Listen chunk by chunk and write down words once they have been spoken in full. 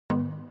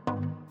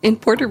In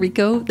Puerto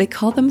Rico, they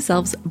call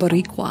themselves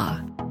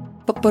Boricua.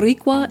 But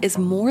Boricua is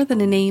more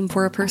than a name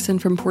for a person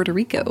from Puerto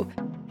Rico.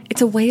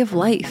 It's a way of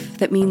life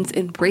that means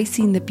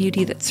embracing the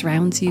beauty that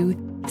surrounds you,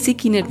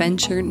 seeking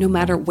adventure no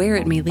matter where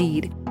it may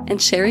lead,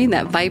 and sharing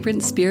that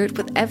vibrant spirit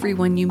with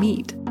everyone you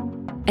meet.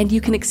 And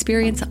you can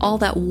experience all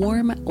that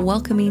warm,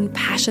 welcoming,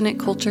 passionate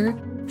culture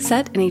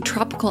set in a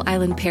tropical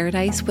island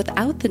paradise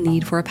without the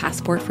need for a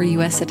passport for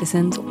U.S.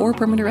 citizens or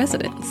permanent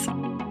residents.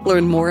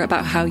 Learn more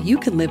about how you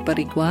can live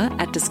Boricua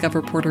at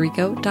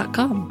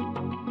discoverpuertorico.com.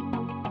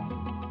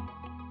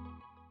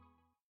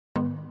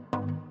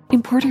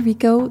 In Puerto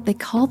Rico, they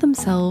call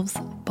themselves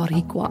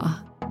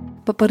Boricua.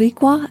 But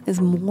Boricua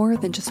is more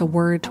than just a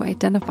word to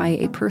identify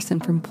a person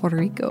from Puerto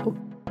Rico.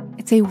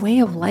 It's a way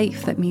of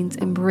life that means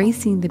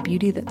embracing the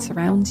beauty that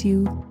surrounds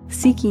you,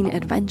 seeking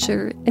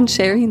adventure, and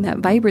sharing that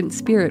vibrant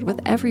spirit with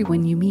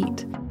everyone you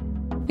meet.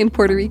 In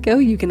Puerto Rico,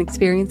 you can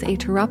experience a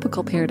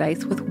tropical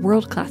paradise with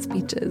world-class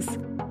beaches.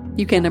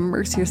 You can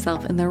immerse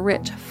yourself in the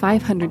rich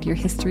 500-year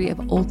history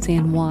of Old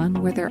San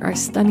Juan, where there are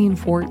stunning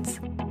forts,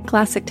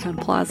 classic town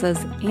plazas,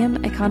 and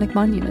iconic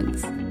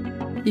monuments.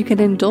 You can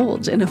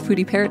indulge in a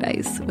foodie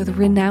paradise with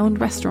renowned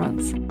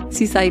restaurants,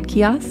 seaside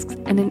kiosks,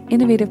 and an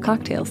innovative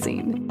cocktail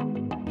scene.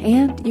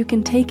 And you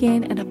can take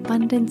in an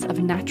abundance of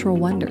natural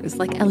wonders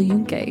like El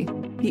Yunque,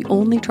 the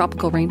only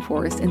tropical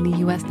rainforest in the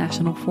U.S.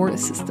 National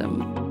Forest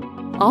System,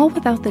 all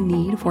without the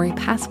need for a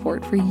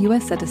passport for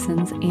U.S.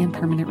 citizens and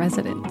permanent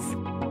residents.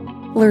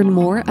 Learn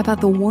more about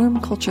the warm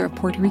culture of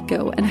Puerto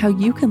Rico and how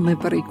you can live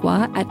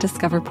Boricua at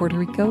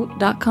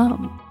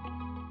discoverpuertorico.com.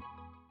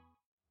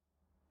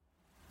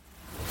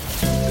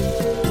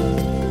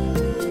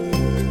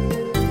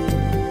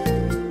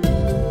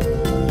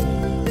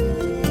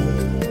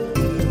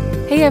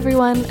 Hey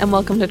everyone, and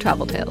welcome to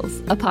Travel Tales,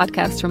 a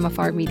podcast from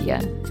Afar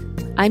Media.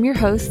 I'm your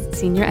host,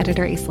 Senior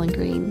Editor Aislinn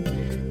Green,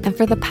 and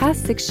for the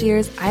past 6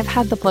 years, I've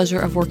had the pleasure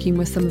of working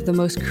with some of the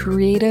most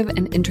creative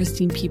and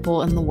interesting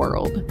people in the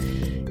world.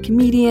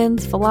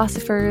 Comedians,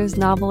 philosophers,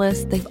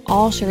 novelists, they've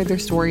all shared their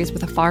stories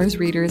with Afar's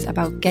readers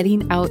about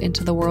getting out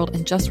into the world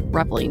and just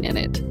reveling in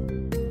it.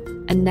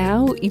 And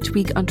now, each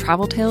week on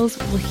Travel Tales,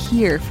 we'll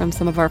hear from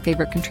some of our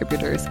favorite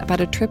contributors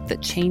about a trip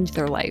that changed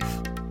their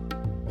life.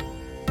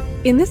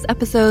 In this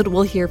episode,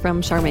 we'll hear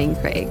from Charmaine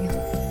Craig.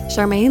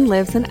 Charmaine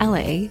lives in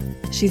LA.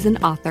 She's an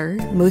author,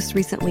 most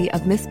recently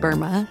of Miss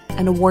Burma,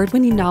 an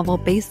award-winning novel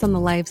based on the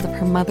lives of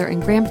her mother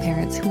and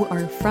grandparents who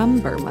are from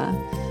Burma.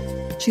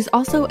 She's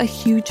also a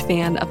huge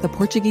fan of the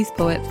Portuguese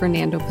poet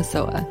Fernando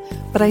Pessoa,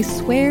 but I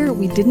swear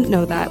we didn't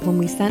know that when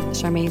we sent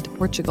Charmaine to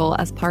Portugal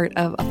as part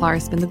of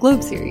Afar's Spin the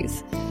Globe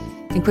series.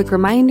 And quick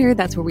reminder,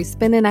 that's where we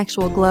spin an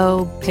actual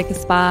globe, pick a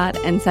spot,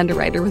 and send a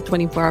writer with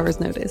 24 hours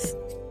notice.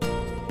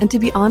 And to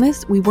be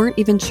honest, we weren't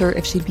even sure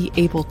if she'd be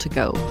able to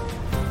go.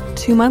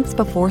 2 months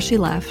before she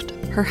left,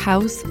 her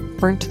house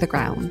burnt to the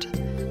ground.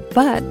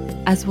 But,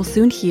 as we'll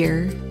soon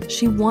hear,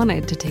 she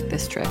wanted to take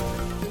this trip.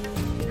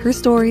 Her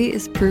story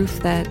is proof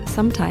that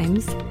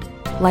sometimes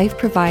life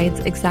provides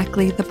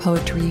exactly the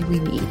poetry we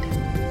need.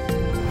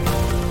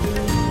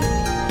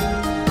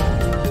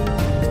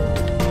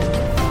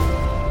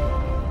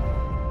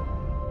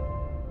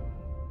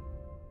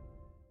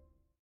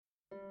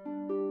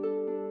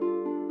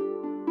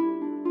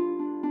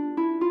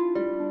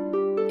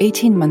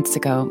 "18 months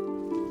ago,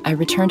 I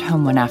returned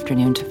home one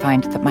afternoon to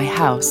find that my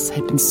house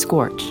had been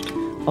scorched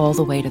all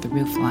the way to the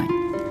roofline,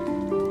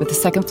 with the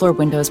second-floor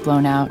windows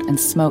blown out and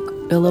smoke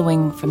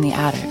billowing from the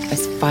attic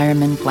as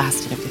firemen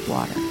blasted it with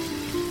water.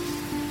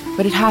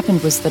 What had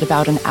happened was that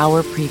about an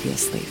hour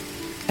previously,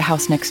 the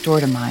house next door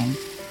to mine,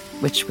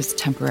 which was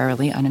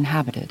temporarily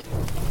uninhabited,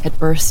 had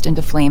burst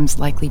into flames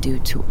likely due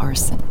to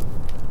arson,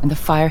 and the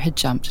fire had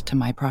jumped to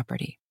my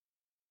property.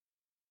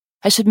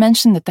 I should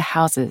mention that the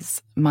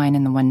houses, mine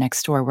and the one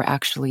next door, were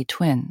actually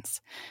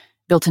twins,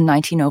 built in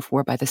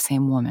 1904 by the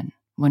same woman,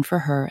 one for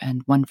her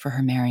and one for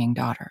her marrying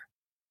daughter.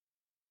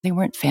 They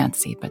weren't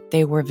fancy, but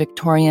they were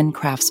Victorian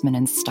craftsmen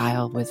in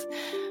style with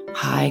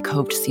high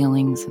coped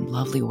ceilings and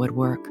lovely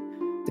woodwork,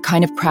 the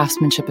kind of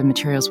craftsmanship and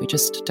materials we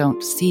just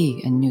don't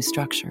see in new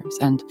structures.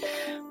 And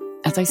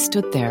as I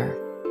stood there,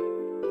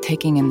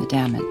 taking in the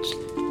damage,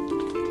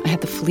 I had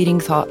the fleeting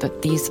thought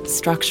that these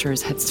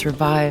structures had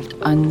survived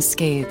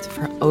unscathed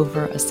for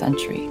over a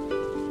century.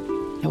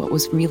 And what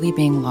was really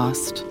being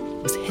lost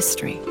was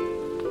history,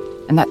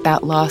 and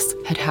that loss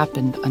had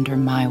happened under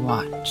my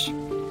watch.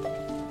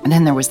 And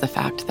then there was the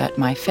fact that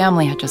my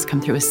family had just come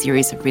through a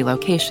series of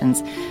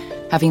relocations,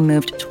 having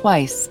moved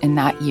twice in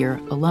that year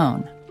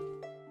alone.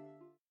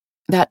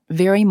 That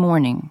very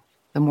morning,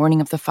 the morning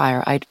of the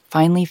fire, I'd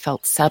finally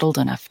felt settled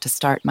enough to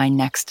start my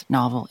next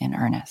novel in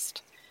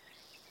earnest.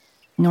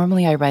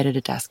 Normally I write at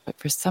a desk, but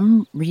for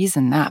some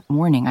reason that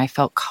morning I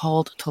felt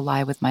called to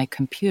lie with my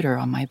computer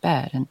on my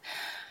bed, and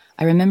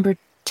I remembered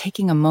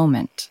taking a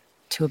moment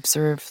to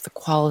observe the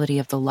quality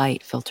of the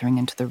light filtering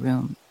into the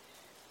room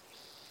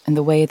and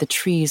the way the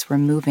trees were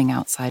moving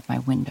outside my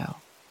window.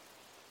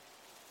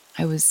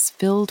 I was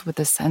filled with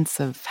a sense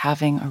of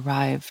having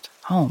arrived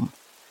home,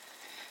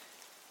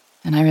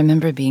 and I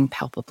remember being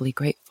palpably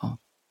grateful.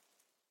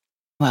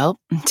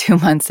 Well, 2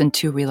 months and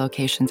 2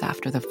 relocations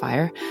after the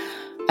fire,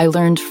 I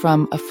learned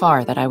from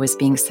afar that I was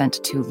being sent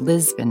to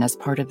Lisbon as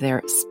part of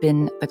their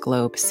Spin the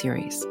Globe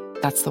series.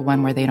 That's the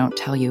one where they don't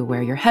tell you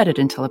where you're headed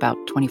until about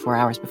 24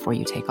 hours before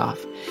you take off.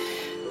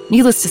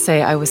 Needless to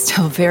say, I was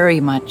still very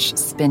much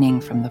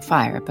spinning from the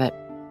fire, but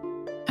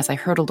as I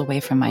hurtled away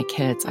from my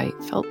kids, I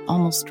felt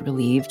almost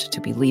relieved to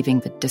be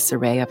leaving the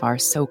disarray of our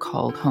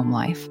so-called home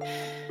life,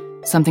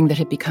 something that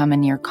had become a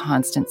near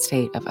constant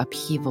state of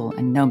upheaval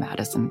and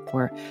nomadism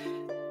for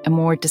a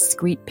more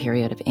discrete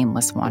period of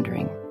aimless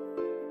wandering,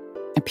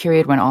 a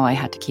period when all I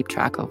had to keep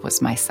track of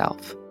was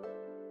myself.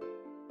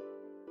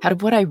 Out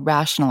of what I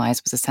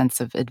rationalized was a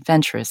sense of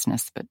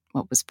adventurousness, but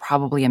what was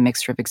probably a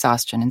mixture of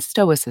exhaustion and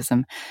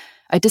stoicism,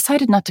 I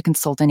decided not to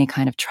consult any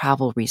kind of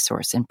travel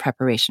resource in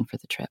preparation for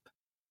the trip.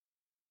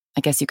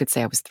 I guess you could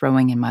say I was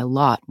throwing in my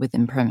lot with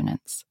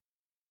impermanence.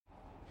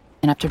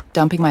 And after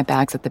dumping my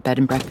bags at the bed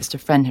and breakfast a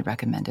friend had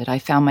recommended, I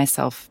found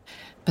myself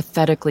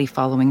pathetically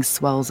following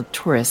swells of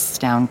tourists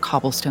down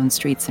cobblestone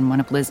streets in one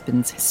of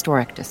Lisbon's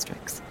historic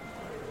districts.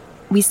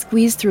 We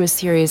squeezed through a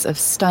series of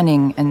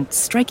stunning and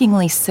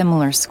strikingly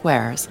similar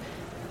squares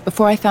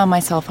before I found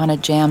myself on a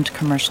jammed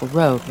commercial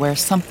road where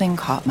something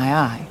caught my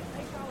eye.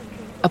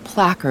 A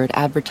placard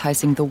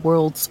advertising the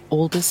world's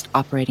oldest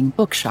operating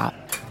bookshop,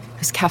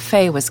 whose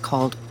cafe was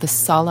called the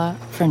Sala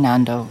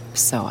Fernando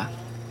Pessoa.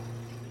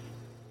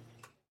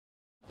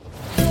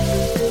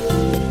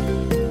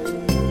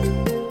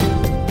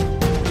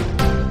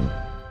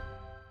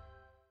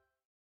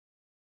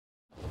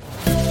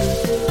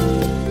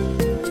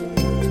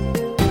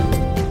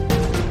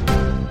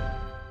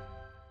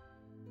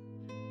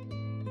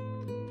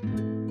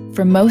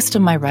 For most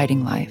of my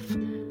writing life,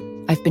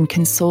 I've been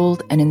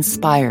consoled and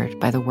inspired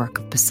by the work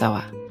of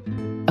Pessoa,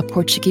 a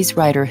Portuguese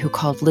writer who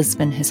called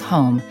Lisbon his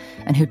home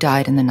and who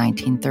died in the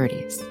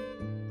 1930s.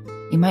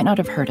 You might not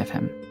have heard of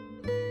him,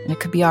 and it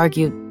could be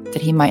argued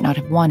that he might not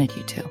have wanted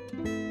you to.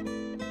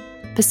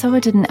 Pessoa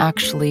didn't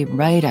actually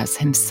write as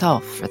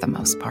himself for the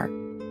most part,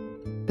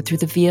 but through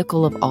the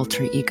vehicle of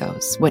alter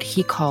egos, what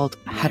he called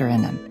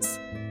heteronyms.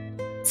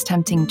 It's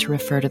tempting to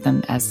refer to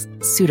them as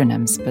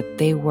pseudonyms, but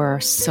they were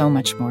so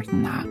much more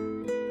than that.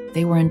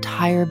 They were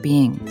entire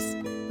beings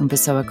whom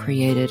Pessoa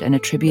created and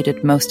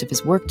attributed most of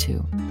his work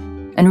to,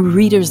 and who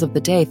readers of the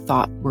day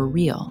thought were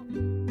real.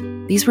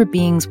 These were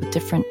beings with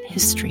different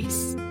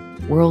histories,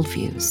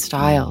 worldviews,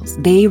 styles.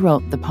 They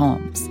wrote the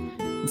poems,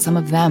 and some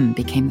of them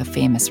became the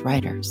famous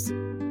writers.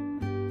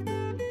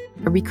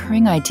 A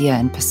recurring idea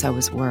in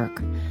Pessoa's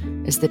work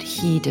is that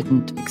he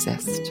didn't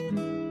exist.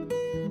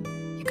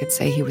 You could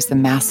say he was the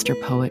master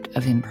poet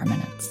of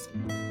impermanence.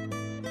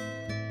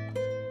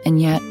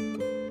 And yet,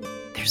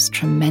 there's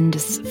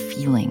tremendous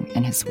feeling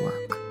in his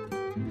work.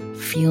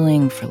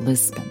 Feeling for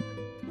Lisbon,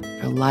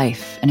 for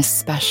life, and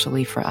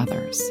especially for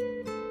others.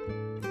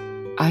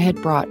 I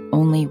had brought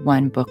only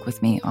one book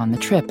with me on the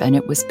trip, and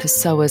it was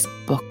Pessoa's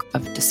Book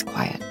of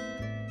Disquiet.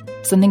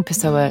 Something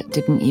Pessoa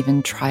didn't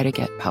even try to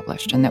get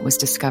published, and that was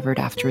discovered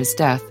after his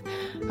death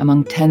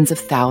among tens of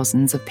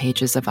thousands of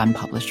pages of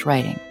unpublished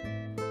writing.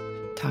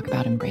 Talk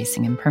about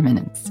embracing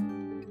impermanence.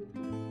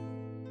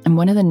 And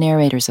one of the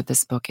narrators of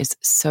this book is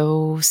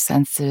so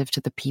sensitive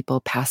to the people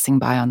passing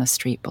by on the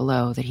street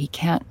below that he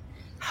can't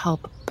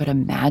help but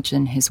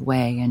imagine his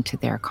way into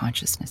their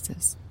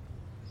consciousnesses.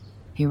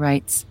 He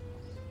writes,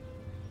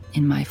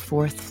 "In my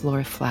 4th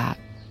floor flat,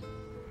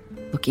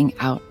 looking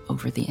out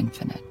over the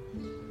infinite.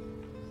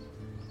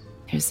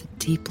 There's a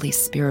deeply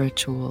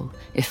spiritual,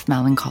 if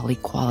melancholy,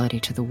 quality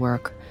to the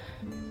work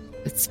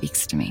that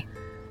speaks to me.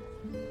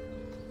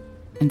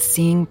 And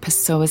seeing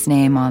Pessoa's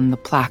name on the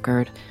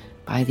placard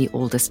by the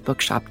oldest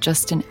bookshop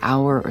just an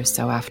hour or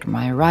so after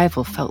my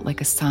arrival felt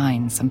like a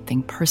sign,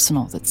 something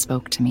personal that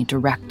spoke to me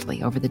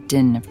directly over the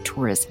din of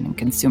tourism and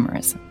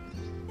consumerism.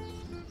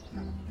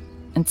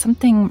 And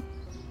something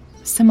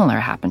similar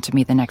happened to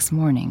me the next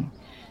morning,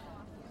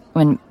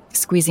 when,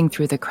 squeezing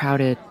through the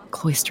crowded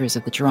cloisters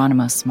of the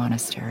Geronimos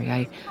Monastery,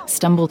 I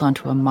stumbled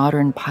onto a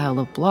modern pile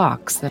of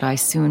blocks that I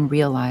soon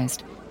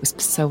realized was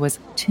Pessoa's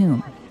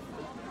tomb.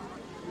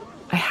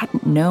 I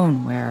hadn't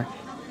known where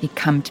he'd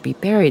come to be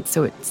buried,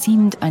 so it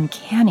seemed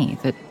uncanny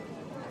that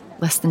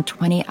less than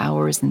 20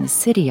 hours in the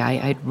city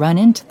I'd run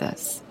into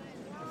this.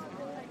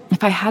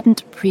 If I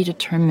hadn't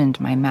predetermined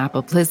my map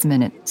of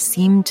Lisbon, it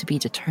seemed to be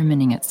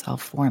determining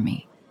itself for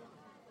me.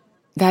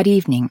 That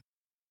evening,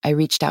 I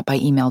reached out by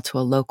email to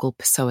a local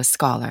Pessoa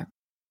scholar,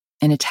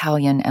 an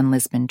Italian and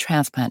Lisbon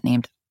transplant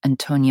named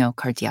Antonio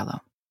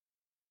Cardiello.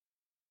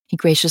 He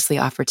graciously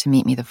offered to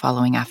meet me the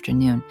following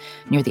afternoon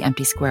near the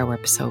empty square where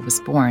Pessoa was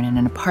born in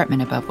an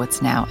apartment above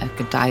what's now a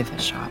Godiva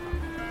shop.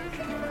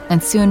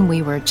 And soon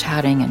we were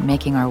chatting and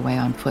making our way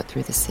on foot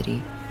through the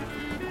city.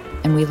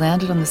 And we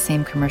landed on the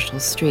same commercial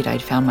street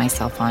I'd found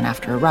myself on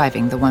after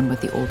arriving, the one with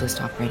the oldest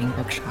operating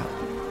bookshop.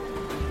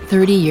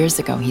 30 years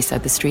ago, he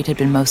said, the street had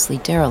been mostly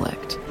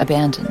derelict,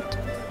 abandoned.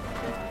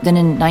 Then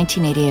in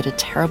 1988, a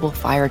terrible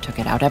fire took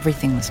it out.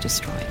 Everything was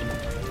destroyed.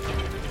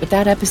 But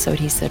that episode,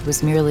 he said,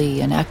 was merely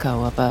an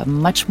echo of a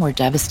much more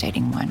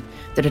devastating one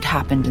that had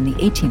happened in the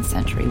 18th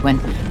century when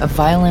a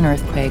violent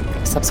earthquake,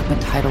 subsequent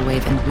tidal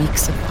wave, and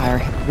weeks of fire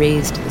had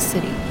razed the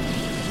city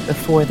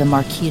before the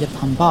Marquis de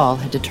Pombal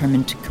had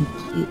determined to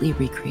completely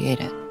recreate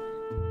it.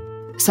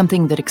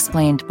 Something that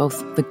explained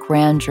both the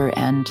grandeur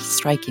and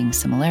striking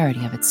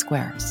similarity of its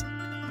squares.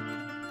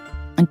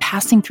 And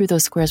passing through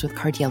those squares with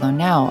Cardiello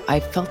now,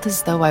 I felt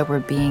as though I were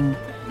being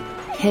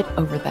hit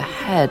over the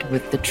head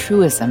with the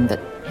truism that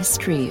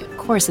history, of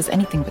course, is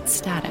anything but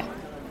static.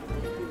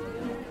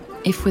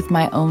 If with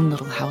my own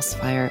little house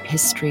fire,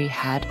 history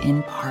had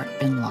in part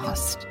been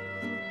lost,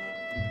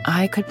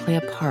 I could play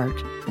a part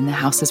in the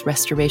house's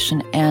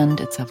restoration and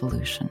its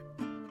evolution.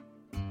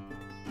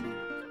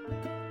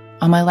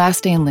 On my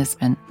last day in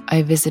Lisbon,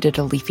 I visited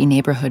a leafy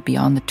neighborhood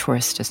beyond the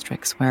tourist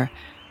districts where,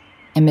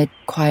 amid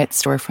quiet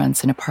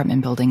storefronts and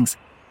apartment buildings,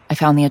 I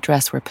found the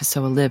address where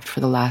Pessoa lived for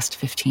the last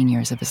 15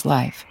 years of his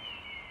life,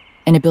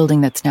 in a building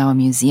that's now a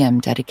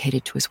museum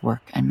dedicated to his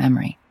work and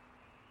memory.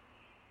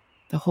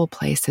 The whole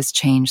place has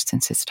changed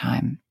since his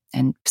time,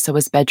 and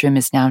Pessoa's bedroom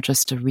is now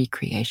just a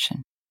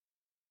recreation.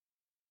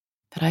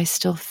 But I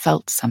still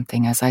felt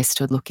something as I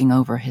stood looking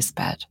over his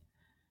bed.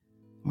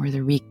 Or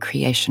the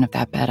recreation of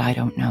that bed, I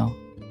don't know.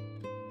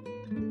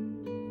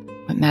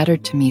 What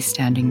mattered to me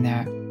standing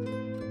there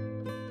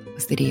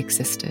was that he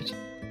existed,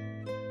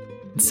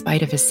 in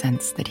spite of his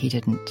sense that he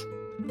didn't.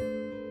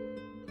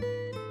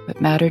 What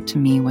mattered to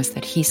me was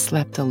that he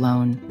slept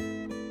alone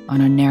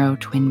on a narrow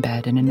twin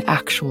bed in an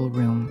actual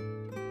room,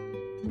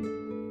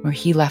 where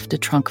he left a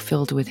trunk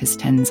filled with his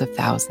tens of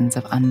thousands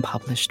of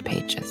unpublished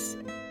pages.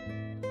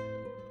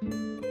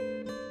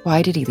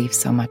 Why did he leave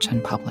so much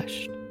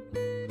unpublished?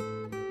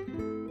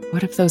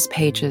 What if those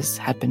pages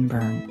had been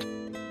burned,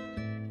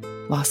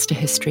 lost to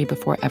history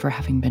before ever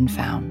having been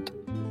found?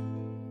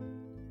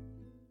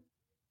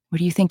 What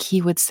do you think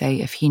he would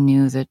say if he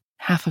knew that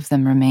half of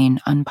them remain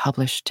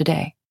unpublished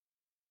today?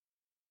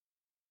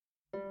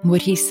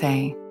 Would he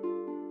say,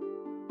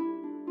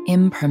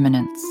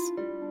 impermanence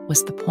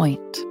was the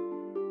point?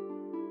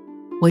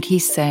 Would he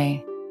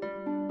say,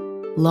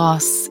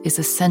 loss is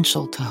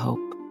essential to hope,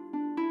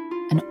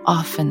 and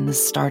often the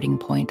starting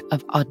point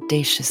of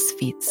audacious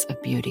feats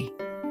of beauty?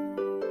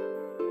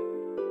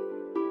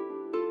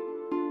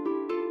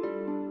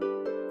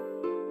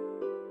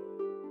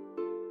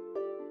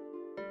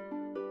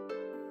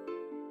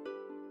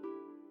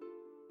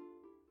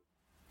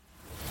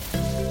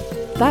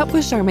 That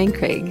was Charmaine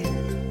Craig.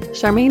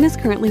 Charmaine is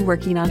currently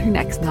working on her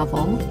next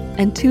novel,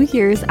 and 2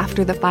 years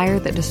after the fire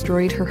that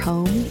destroyed her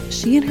home,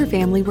 she and her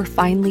family were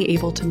finally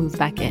able to move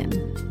back in.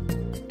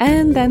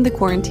 And then the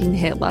quarantine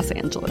hit Los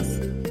Angeles.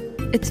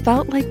 It's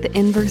felt like the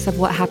inverse of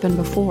what happened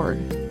before,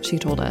 she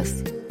told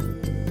us.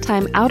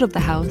 Time out of the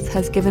house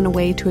has given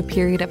way to a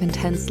period of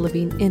intense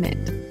living in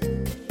it.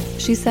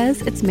 She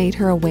says it's made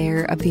her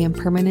aware of the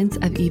impermanence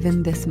of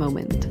even this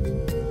moment.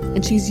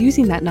 And she's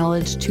using that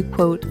knowledge to,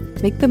 quote,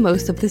 make the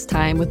most of this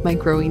time with my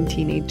growing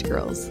teenage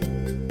girls.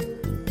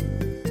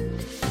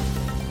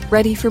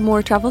 Ready for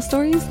more travel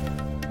stories?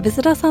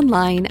 Visit us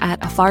online at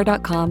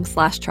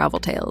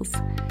afar.com/traveltales.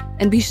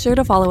 And be sure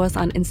to follow us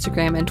on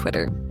Instagram and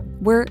Twitter.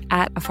 We're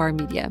at Afar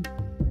Media.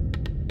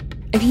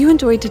 If you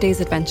enjoyed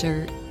today's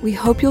adventure, we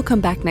hope you'll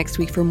come back next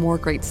week for more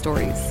great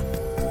stories.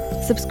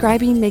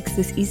 Subscribing makes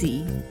this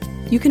easy.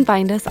 You can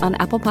find us on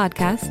Apple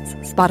Podcasts,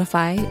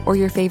 Spotify, or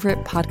your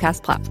favorite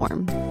podcast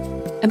platform.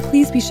 And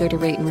please be sure to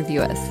rate and review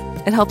us.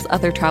 It helps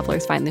other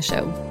travelers find the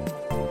show.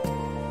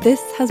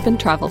 This has been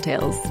Travel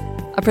Tales,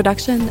 a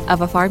production of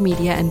Afar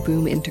Media and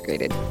Boom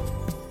Integrated.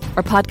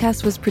 Our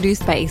podcast was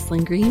produced by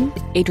Aislinn Green,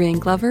 Adrian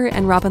Glover,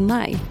 and Robin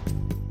Lai.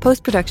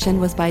 Post-production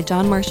was by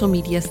John Marshall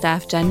Media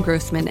staff Jen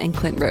Grossman and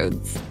Clint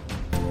Rhodes.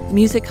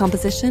 Music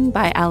composition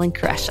by Alan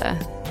Koresha.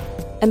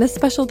 And a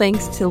special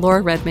thanks to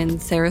Laura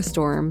Redmond, Sarah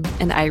Storm,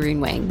 and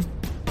Irene Wang.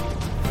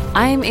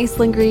 I'm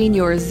Aislinn Green,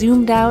 your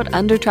zoomed-out,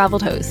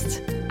 under-traveled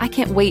host. I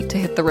can't wait to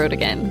hit the road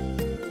again.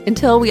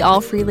 Until we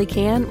all freely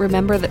can,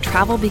 remember that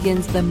travel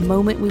begins the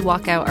moment we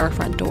walk out our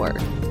front door.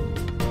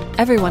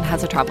 Everyone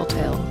has a travel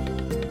tale.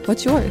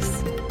 What's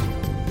yours?